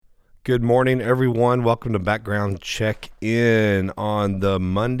Good morning, everyone. Welcome to Background Check-In on the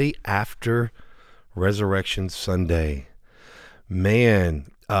Monday after Resurrection Sunday. Man,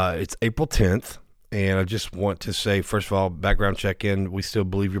 it's April 10th, and I just want to say, first of all, Background Check-In, we still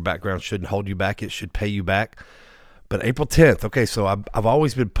believe your background shouldn't hold you back. It should pay you back. But April 10th, okay, so I've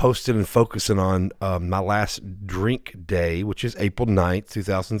always been posting and focusing on my last drink day, which is April 9th,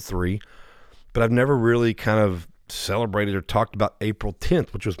 2003. But I've never really kind of celebrated or talked about April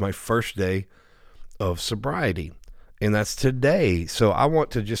 10th, which was my first day of sobriety. And that's today. So I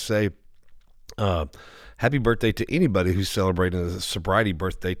want to just say happy birthday to anybody who's celebrating a sobriety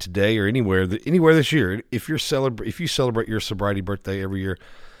birthday today or anywhere this year. If you celebrate your sobriety birthday every year,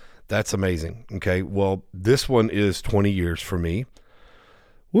 that's amazing. Okay. Well, this one is 20 years for me.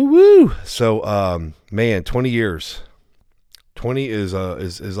 Woo woo. So, man, 20 years. 20 is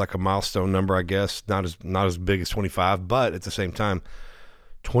like a milestone number, I guess. Not as big as 25, but at the same time,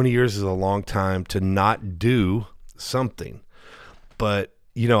 20 years is a long time to not do something. But,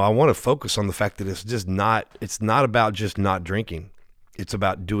 I want to focus on the fact that it's not about just not drinking. It's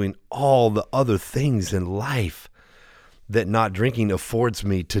about doing all the other things in life that not drinking affords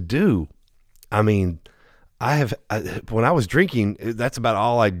me to do. I mean, when I was drinking, that's about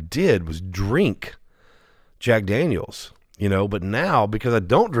all I did was drink Jack Daniels. But now, because I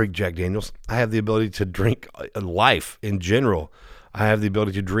don't drink Jack Daniels, I have the ability to drink life in general. I have the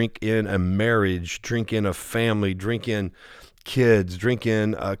ability to drink in a marriage, drink in a family, drink in kids, drink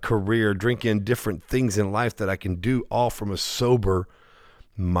in a career, drink in different things in life that I can do all from a sober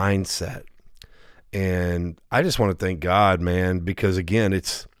mindset. And I just want to thank God, man, because again,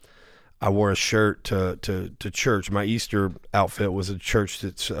 I wore a shirt to church. My Easter outfit was a shirt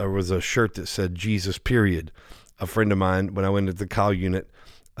that said Jesus, period. A friend of mine, when I went to the Kyle unit,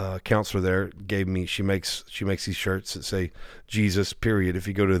 counselor there gave me, she makes these shirts that say Jesus, period. If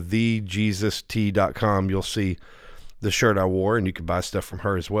you go to thejesust.com, you'll see the shirt I wore, and you can buy stuff from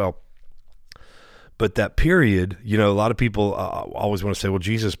her as well. But that period, a lot of people always want to say, well,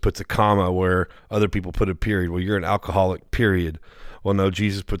 Jesus puts a comma where other people put a period. Well, you're an alcoholic, period. Well, no,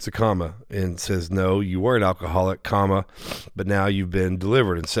 Jesus puts a comma and says, no, you were an alcoholic, comma, but now you've been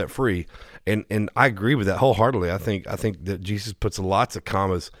delivered and set free. And I agree with that wholeheartedly. I think that Jesus puts lots of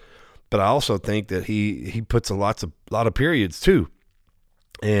commas, but I also think that he puts a lot of periods too.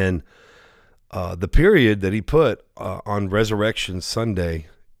 And the period that he put on Resurrection Sunday,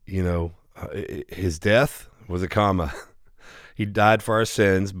 his death was a comma. He died for our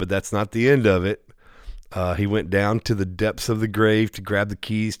sins, but that's not the end of it. He went down to the depths of the grave to grab the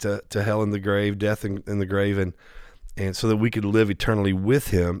keys to hell and the grave, death in the grave, and so that we could live eternally with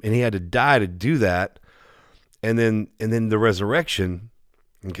him. And he had to die to do that. And then the resurrection,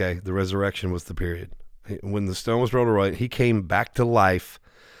 okay, the resurrection was the period. When the stone was rolled away, he came back to life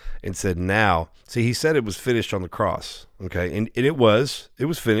and said, now, see, he said it was finished on the cross, okay? And it was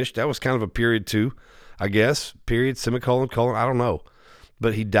finished. That was kind of a period too, I guess. Period, semicolon, colon, I don't know.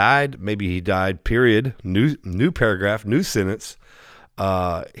 But he died, maybe he died, period, new paragraph, new sentence.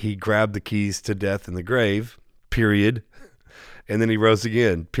 He grabbed the keys to death in the grave, period. And then he rose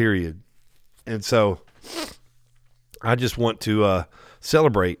again, period. And so I just want to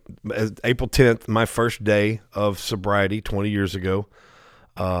celebrate April 10th, my first day of sobriety 20 years ago.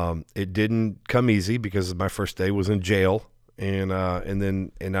 It didn't come easy because my first day was in jail. And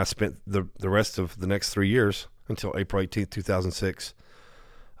I spent the rest of the next 3 years until April 18th, 2006,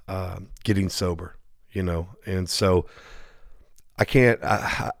 getting sober, and so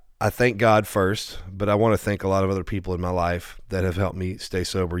I thank God first, but I want to thank a lot of other people in my life that have helped me stay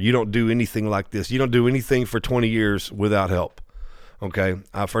sober. You don't do anything like this. You don't do anything for 20 years without help. Okay.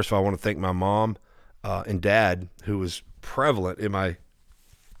 First of all, I want to thank my mom, and dad, who was prevalent in my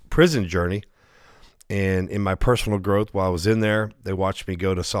prison journey and in my personal growth while I was in there. They watched me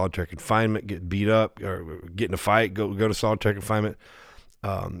go to solitary confinement, get beat up, or get in a fight, go to solitary confinement.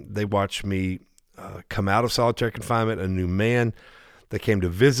 They watched me come out of solitary confinement, a new man. They came to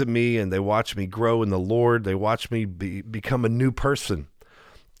visit me, and they watched me grow in the Lord. They watched me become a new person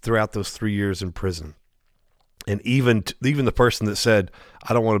throughout those 3 years in prison. And even the person that said,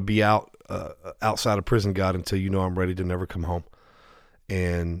 I don't want to be outside of prison, God, until I'm ready to never come home.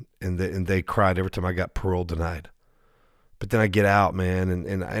 And they cried every time I got parole denied. But then I get out, man,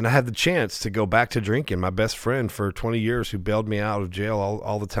 and I had the chance to go back to drinking. My best friend for 20 years who bailed me out of jail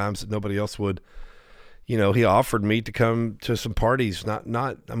all the times that nobody else would, he offered me to come to some parties.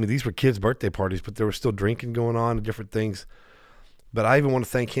 These were kids' birthday parties, but there was still drinking going on and different things. But I even want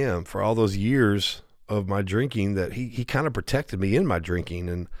to thank him for all those years of my drinking that he kind of protected me in my drinking.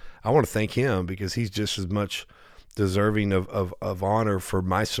 And I want to thank him because he's just as much deserving of honor for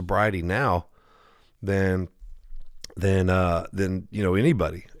my sobriety now than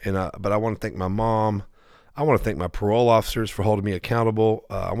anybody. But I want to thank my mom. I want to thank my parole officers for holding me accountable.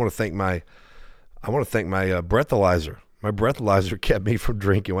 I want to thank my breathalyzer. My breathalyzer kept me from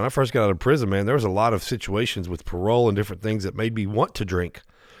drinking. When I first got out of prison, man, there was a lot of situations with parole and different things that made me want to drink.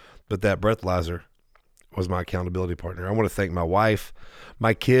 But that breathalyzer was my accountability partner. I want to thank my wife,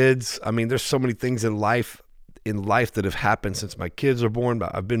 my kids. I mean, there's so many things in life that have happened since my kids are born.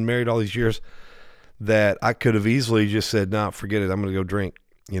 I've been married all these years that I could have easily just said, no, forget it. I'm going to go drink,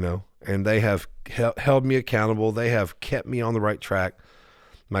 and they have held me accountable. They have kept me on the right track.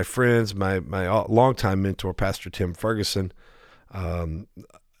 My friends, my longtime mentor, Pastor Tim Ferguson,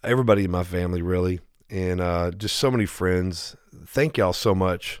 everybody in my family really, and just so many friends. Thank y'all so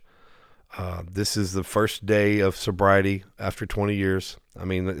much. This is the first day of sobriety after 20 years. I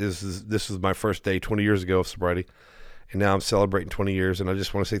mean, this is my first day 20 years ago of sobriety, and now I'm celebrating 20 years, and I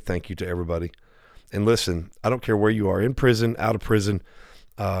just want to say thank you to everybody. And listen, I don't care where you are, in prison, out of prison,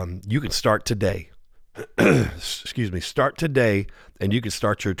 you can start today. Excuse me, start today, and you can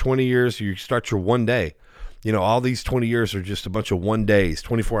start your 20 years, you can start your one day. All these 20 years are just a bunch of 1 days,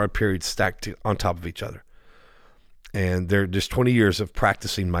 24-hour periods stacked on top of each other. And they're just 20 years of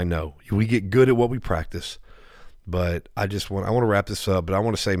practicing my no. We get good at what we practice, but I want to wrap this up, but I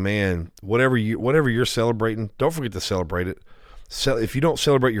want to say, man, whatever you're celebrating, don't forget to celebrate it. If you don't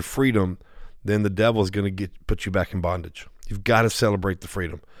celebrate your freedom, then the devil is going to put you back in bondage. You've got to celebrate the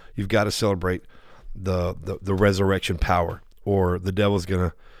freedom. You've got to celebrate the resurrection power, or the devil's going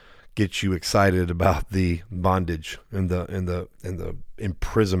to get you excited about the bondage and the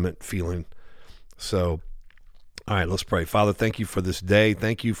imprisonment feeling. So, all right, let's pray. Father, thank you for this day.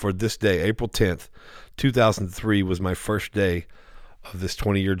 Thank you for this day. April 10th, 2003 was my first day of this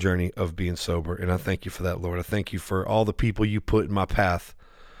 20-year journey of being sober, and I thank you for that, Lord. I thank you for all the people you put in my path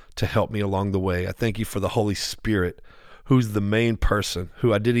to help me along the way. I thank you for the Holy Spirit, who's the main person,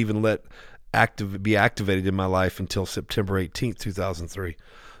 who I didn't even let be activated in my life until September 18th, 2003.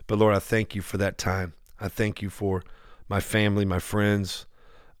 But Lord, I thank you for that time. I thank you for my family, my friends,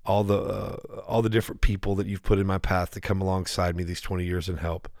 all the different people that you've put in my path to come alongside me these 20 years and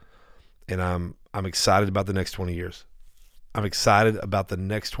help. And I'm excited about the next 20 years. I'm excited about the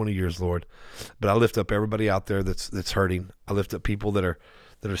next 20 years, Lord. But I lift up everybody out there that's hurting. I lift up people that are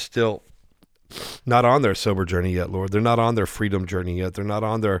still not on their sober journey yet, Lord. They're not on their freedom journey yet. They're not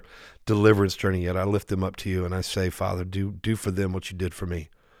on their deliverance journey yet. I lift them up to you, and I say, Father, do for them what you did for me.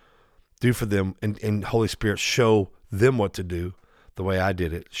 Do for them, and Holy Spirit, show them what to do the way I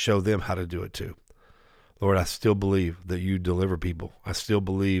did it. Show them how to do it too. Lord, I still believe that you deliver people. I still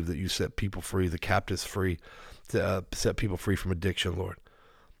believe that you set people free, the captives free, to set people free from addiction, Lord.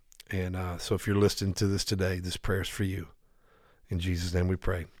 And so if you're listening to this today, this prayer is for you. In Jesus' name we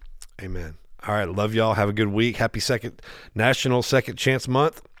pray. Amen. All right. Love y'all. Have a good week. Happy National Second Chance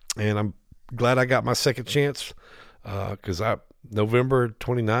Month. And I'm glad I got my second chance because November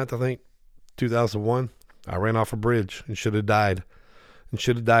 29th, I think, 2001, I ran off a bridge and should have died.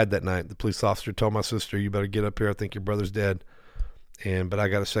 That night. The police officer told my sister, you better get up here. I think your brother's dead. But I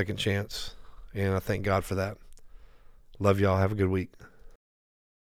got a second chance, and I thank God for that. Love y'all. Have a good week.